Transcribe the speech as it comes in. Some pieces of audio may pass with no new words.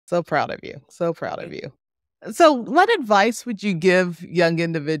So proud of you. So proud of you. So, what advice would you give young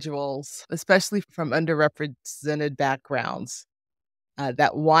individuals, especially from underrepresented backgrounds,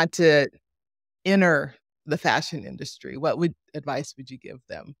 that want to enter the fashion industry? What advice would you give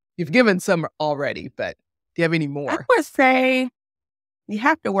them? You've given some already, but do you have any I more? would say you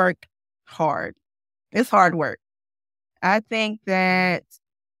have to work hard. It's hard work. I think that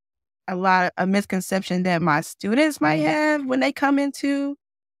a misconception that my students might have when they come into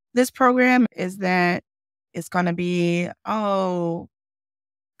this program is that it's going to be, oh,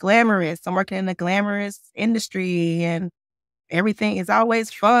 glamorous. I'm working in the glamorous industry and everything is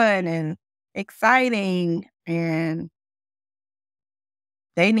always fun and exciting. And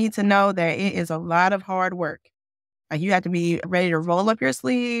they need to know that it is a lot of hard work. Like you have to be ready to roll up your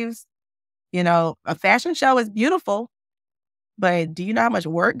sleeves. You know, a fashion show is beautiful, but do you know how much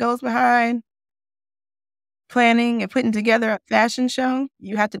work goes behind planning and putting together a fashion show?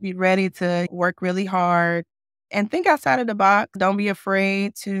 You have to be ready to work really hard and think outside of the box. Don't be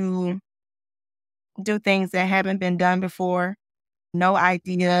afraid to do things that haven't been done before. No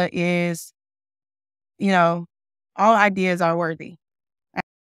idea is, you know, all ideas are worthy.